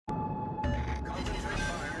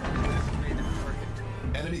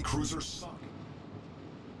Enemy cruiser sunk.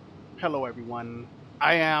 Hello everyone,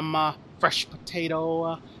 I am Fresh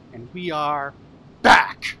Potato, and we are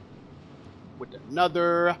back with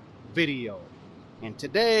another video. And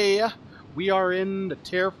today, we are in the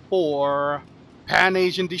Tier 4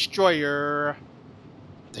 Pan-Asian Destroyer,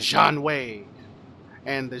 the Jianwei.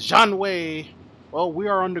 And the Jianwei, well, we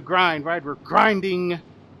are on the grind, right? We're grinding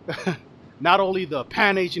not only the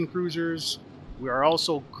Pan-Asian cruisers, we are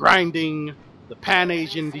also grinding the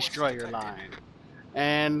Pan-Asian Destroyer line.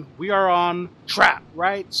 And we are on Trap,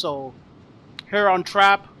 right? So here on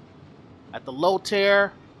Trap, at the low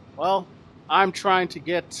tier, well, I'm trying to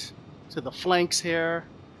get to the flanks here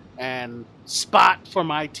and spot for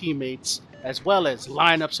my teammates, as well as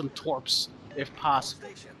line up some torps if possible.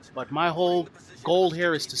 But my whole goal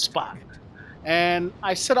here is to spot. And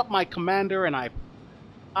I set up my commander, and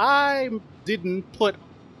I didn't put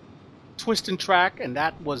twist and track, and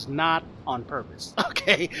that was not on purpose.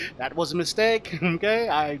 Okay, that was a mistake. Okay,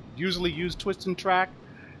 I usually use twist and track.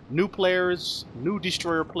 New players, new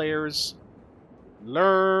destroyer players,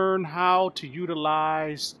 learn how to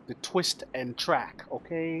utilize the twist and track,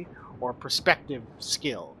 okay, or perspective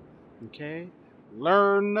skill. Okay,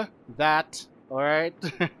 learn that. All right.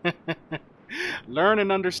 Learn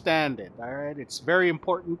and understand it. All right, it's very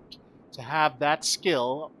important to have that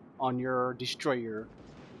skill on your destroyer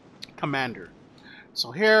commander.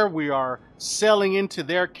 So here we are sailing into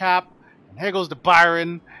their cap, and here goes the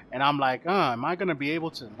Byron, and I'm like, am I gonna be able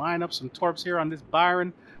to line up some torps here on this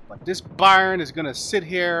Byron? But this Byron is gonna sit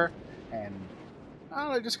here, and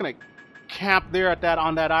I'm just gonna camp there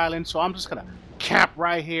on that island. So I'm just gonna camp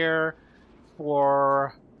right here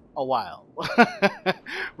for a while.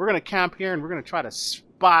 We're gonna camp here, and we're gonna try to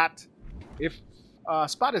spot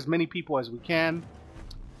as many people as we can.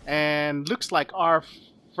 And looks like our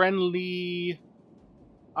friendly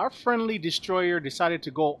destroyer decided to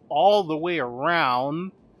go all the way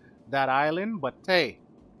around that island. But hey,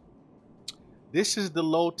 this is the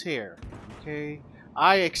low tier. Okay,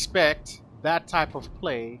 I expect that type of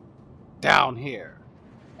play down here.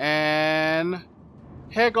 And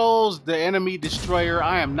here goes the enemy destroyer.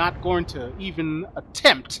 I am not going to even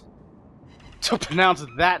attempt to pronounce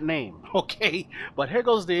that name, okay? But here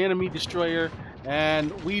goes the enemy destroyer,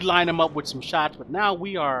 and we line him up with some shots, but now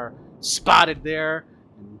we are spotted there,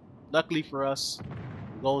 and luckily for us,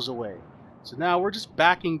 it goes away. So now we're just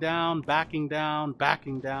backing down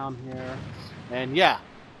here. And yeah,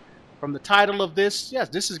 from the title of this, yes,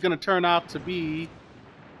 this is going to turn out to be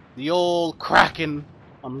the old Kraken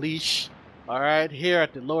Unleash. Alright, here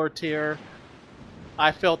at the lower tier,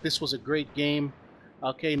 I felt this was a great game.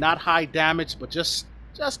 Okay, not high damage, but just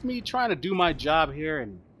me trying to do my job here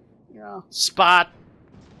and, you know, spot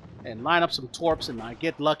and line up some torps, and I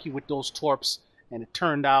get lucky with those torps, and it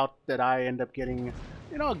turned out that I end up getting,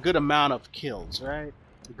 you know, a good amount of kills, right?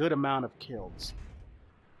 A good amount of kills.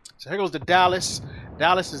 So here goes the Dallas.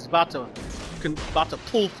 Dallas is about to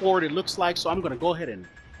pull forward, it looks like, so I'm going to go ahead and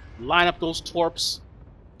line up those torps.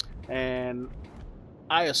 And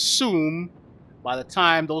I assume by the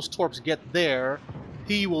time those torps get there,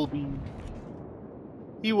 he would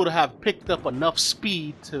have picked up enough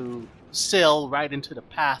speed to sail right into the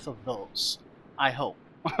path of those. I hope.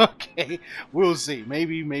 Okay, we'll see.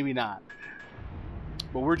 Maybe, maybe not.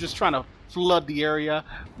 But we're just trying to flood the area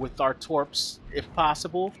with our torps if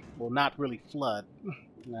possible. Well, not really flood.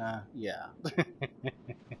 Yeah.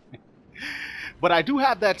 But I do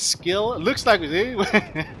have that skill. It looks like we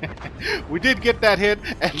did get that hit,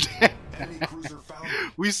 and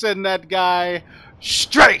we send that guy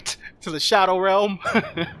straight to the Shadow Realm.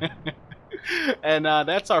 And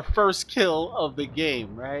that's our first kill of the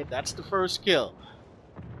game, right? That's the first kill.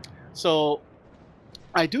 So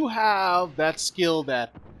I do have that skill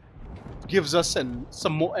that gives us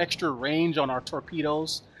some more extra range on our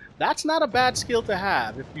torpedoes. That's not a bad skill to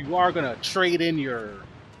have if you are going to trade in your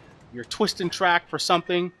twist and track for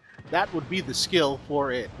something. That would be the skill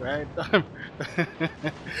for it, right?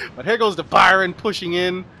 But here goes the Byron pushing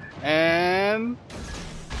in, and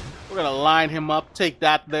we're gonna line him up, take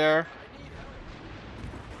that there.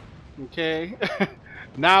 Okay.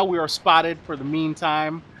 Now we are spotted for the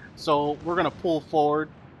meantime, so we're gonna pull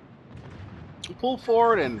forward,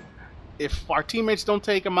 and if our teammates don't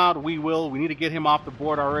take him out, we will. We need to get him off the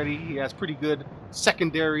board already. He has pretty good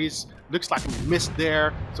secondaries. Looks like we missed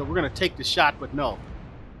there, so we're gonna take the shot, but no.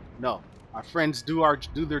 Our friends do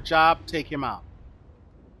their job, take him out.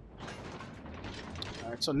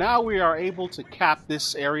 Alright, so now we are able to cap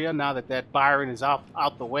this area now that Byron is out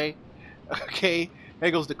the way. Okay,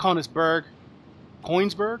 there goes the Koenigsberg.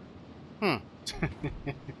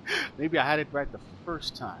 Maybe I had it right the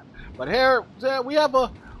first time. But here we have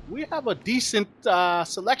a decent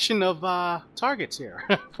selection of targets here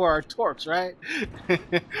for our torps, right?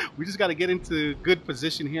 We just got to get into good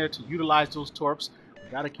position here to utilize those torps. We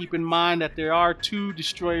got to keep in mind that there are 2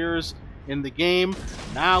 destroyers in the game.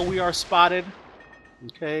 Now we are spotted.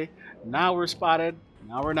 Okay, now we're spotted.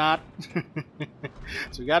 Now we're not.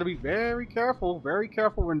 So we got to be very careful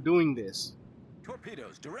when doing this.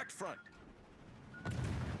 Torpedoes, direct front.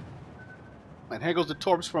 And here goes the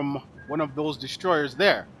torps from one of those destroyers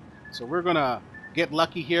there. So we're gonna get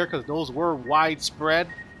lucky here because those were widespread.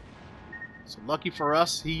 So lucky for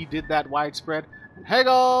us, he did that widespread. And there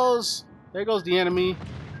goes the enemy.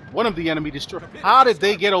 One of the enemy destroyers. How did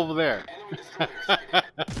they get over there?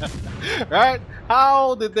 Right?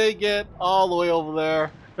 How did they get all the way over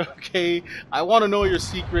there? Okay, I want to know your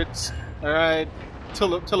secrets. All right,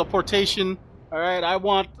 teleportation. All right, I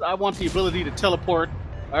want the ability to teleport.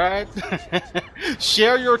 All right,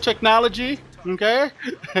 share your technology. Okay.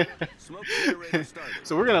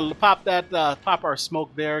 So we're gonna pop our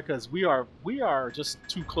smoke there because we are just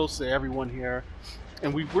too close to everyone here,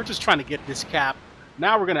 and we're just trying to get this cap.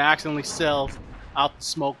 Now we're gonna accidentally sell out the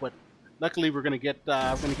smoke, but luckily we're gonna get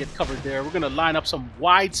covered there. We're gonna line up some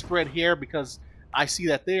widespread here because I see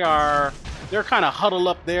that they're kind of huddled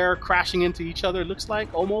up there, crashing into each other. It looks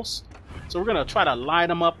like almost. So we're gonna try to line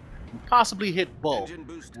them up and possibly hit both.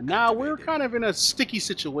 And now we're kind of in a sticky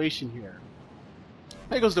situation here.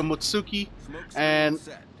 There goes the Mutsuki, and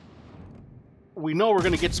we know we're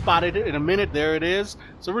gonna get spotted in a minute. There it is.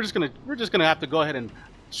 So we're just gonna have to go ahead and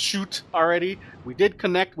shoot already. We did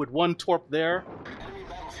connect with one torp there.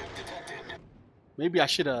 Maybe I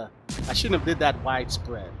shouldn't have did that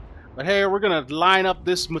widespread. But hey, we're gonna line up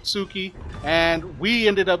this Mutsuki, and we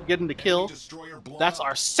ended up getting the kill. That's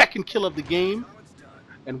our second kill of the game,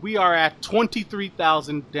 and we are at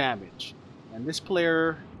 23,000 damage. And this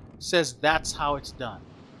player says that's how it's done.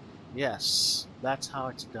 Yes, that's how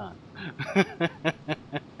it's done.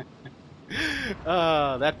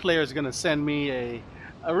 That player is gonna send me a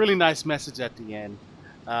really nice message at the end.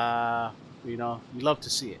 You know, you love to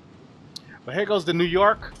see it. But here goes the New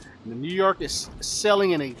York. And the New York is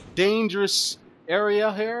selling in a dangerous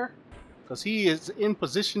area here because he is in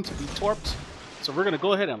position to be torped. So we're gonna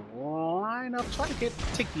go ahead and line up, try to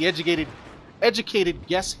take the educated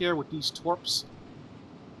guess here with these torps.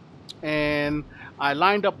 And I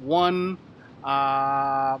lined up one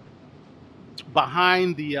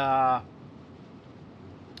behind the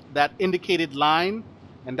that indicated line,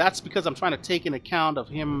 and that's because I'm trying to take in account of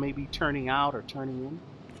him maybe turning out or turning in.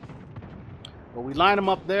 But we line them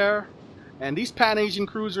up there, and these Pan-Asian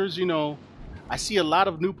cruisers, you know, I see a lot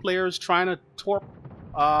of new players trying to torp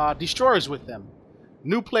destroyers with them.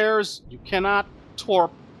 New players, you cannot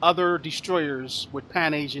torp other destroyers with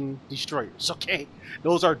Pan-Asian destroyers, okay?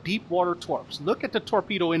 Those are deep water torps. Look at the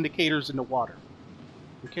torpedo indicators in the water,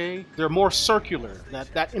 okay? They're more circular.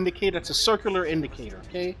 That indicator, that's a circular indicator,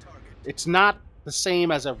 okay? It's not the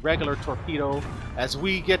same as a regular torpedo. As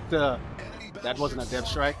we get the... That wasn't a dev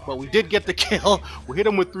strike, but we did get the kill. We hit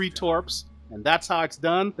him with 3 torps, and that's how it's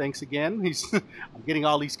done. Thanks again. I'm getting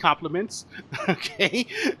all these compliments. Okay.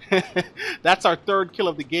 That's our 3rd kill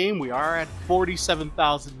of the game. We are at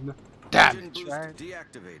 47,000 damage, right?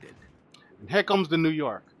 Deactivated. And here comes the New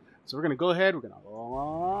York. So we're going to go ahead. We're going to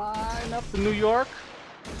line up the New York.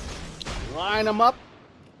 Line them up.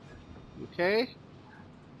 Okay.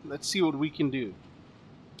 Let's see what we can do.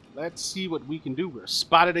 Let's see what we can do. We're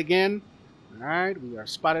spotted again. Alright, we are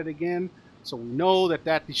spotted again. So we know that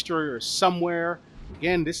that destroyer is somewhere.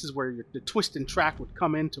 Again, this is where the twist and track would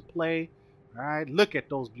come into play. Alright, look at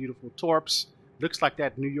those beautiful torps. Looks like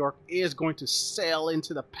that New York is going to sail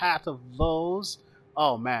into the path of those.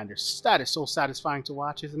 Oh man, that is so satisfying to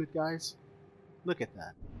watch, isn't it, guys? Look at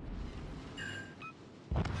that.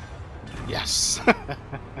 Yes.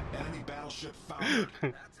 Enemy battleship found.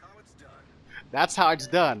 That's how it's done. That's how it's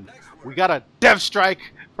done. We got a dev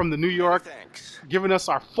strike from the New York, giving us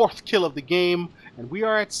our 4th kill of the game, and we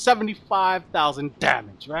are at 75,000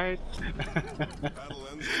 damage, right?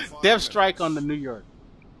 Dev strike on the New York.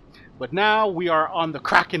 But now we are on the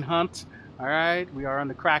Kraken hunt. All right, we are on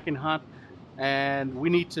the Kraken hunt, and we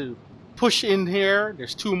need to push in here.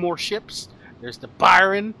 There's 2 more ships. There's the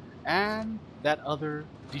Byron and that other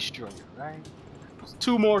destroyer, right? There's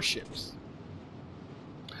 2 more ships.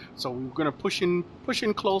 So we're gonna push in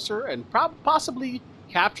closer and possibly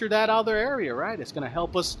capture that other area, right? It's gonna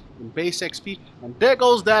help us in base XP. And there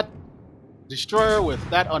goes that destroyer with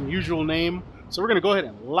that unusual name. So we're gonna go ahead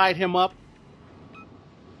and light him up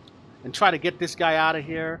and try to get this guy out of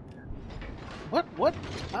here. Where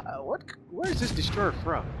is this destroyer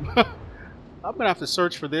from? I'm gonna have to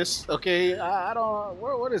search for this. Okay, I don't.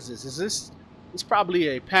 What is this? Is this? It's probably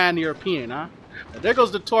a pan-European, huh? But there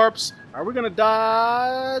goes the torps. Are we gonna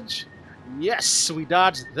dodge? Yes, we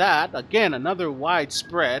dodged that. Again, another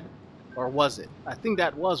widespread. Or was it? I think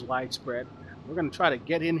that was widespread. We're gonna try to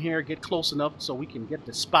get in here, get close enough so we can get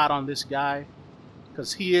the spot on this guy.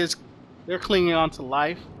 Because they're clinging on to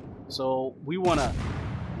life. So we want to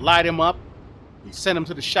light him up, send him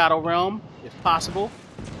to the Shadow Realm, if possible.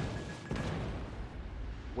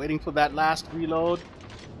 Waiting for that last reload.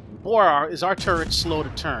 Boy, is our turret slow to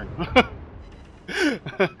turn.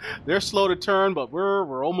 They're slow to turn, but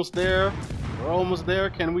we're almost there. We're almost there.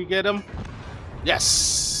 Can we get him?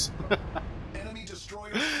 Yes! Enemy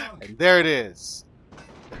destroyer sunk. And there it is.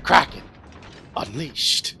 The Kraken.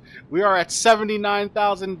 Unleashed. We are at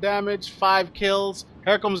 79,000 damage, 5 kills.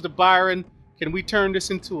 Here comes the Byron. Can we turn this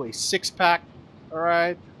into a 6-pack?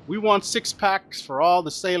 Alright. We want 6-packs for all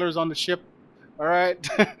the sailors on the ship. Alright.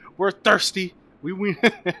 We're thirsty. We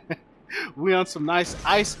want some nice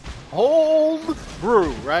ice cold brew,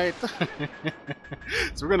 right?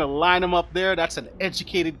 So we're going to line him up there. That's an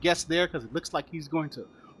educated guess there because it looks like he's going to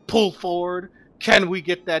pull forward. Can we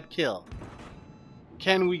get that kill?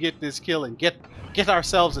 Can we get this kill and get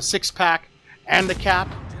ourselves a 6-pack and a cap?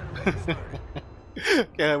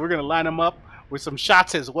 Okay, we're gonna line them up with some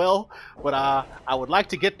shots as well. But I would like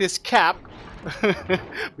to get this cap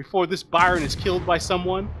before this Byron is killed by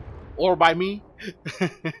someone or by me.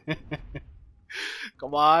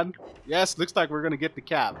 Come on. Yes, looks like we're gonna get the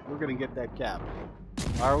cap. We're gonna get that cap.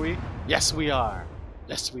 Are we? Yes, we are.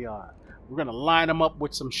 Yes, we are. We're gonna line them up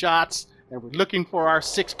with some shots, and we're looking for our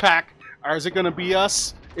 6-pack. Or is it gonna be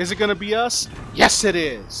us? Is it gonna be us? Yes, it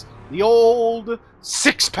is. The old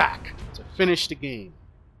 6-pack to finish the game.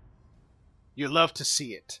 You love to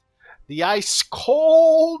see it. The ice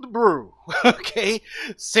cold brew. Okay,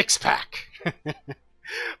 6-pack.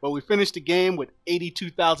 But we finished the game with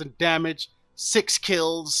 82,000 damage, 6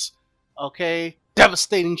 kills. Okay,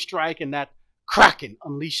 devastating strike, and that Kraken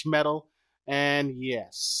unleashed metal. And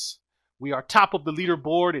yes, we are top of the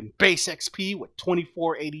leaderboard in base XP with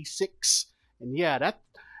 2486. And yeah,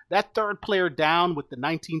 that third player down with the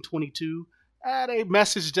 1922, they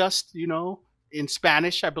messaged us, you know, in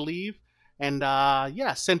Spanish, I believe. And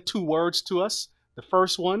yeah, sent 2 words to us. The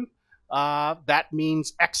first one, that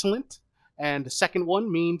means excellent. And the second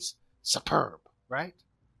one means superb, right?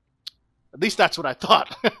 At least that's what I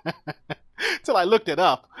thought. Till I looked it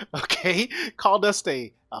up, okay? Called us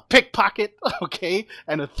a pickpocket, okay?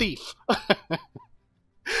 And a thief.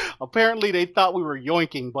 Apparently they thought we were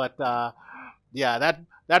yoinking, but yeah,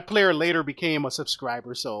 that player later became a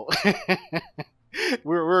subscriber, so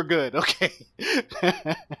we're good, okay?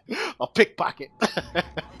 A pickpocket.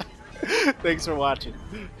 Thanks for watching.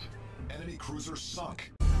 Enemy cruiser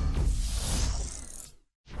sunk.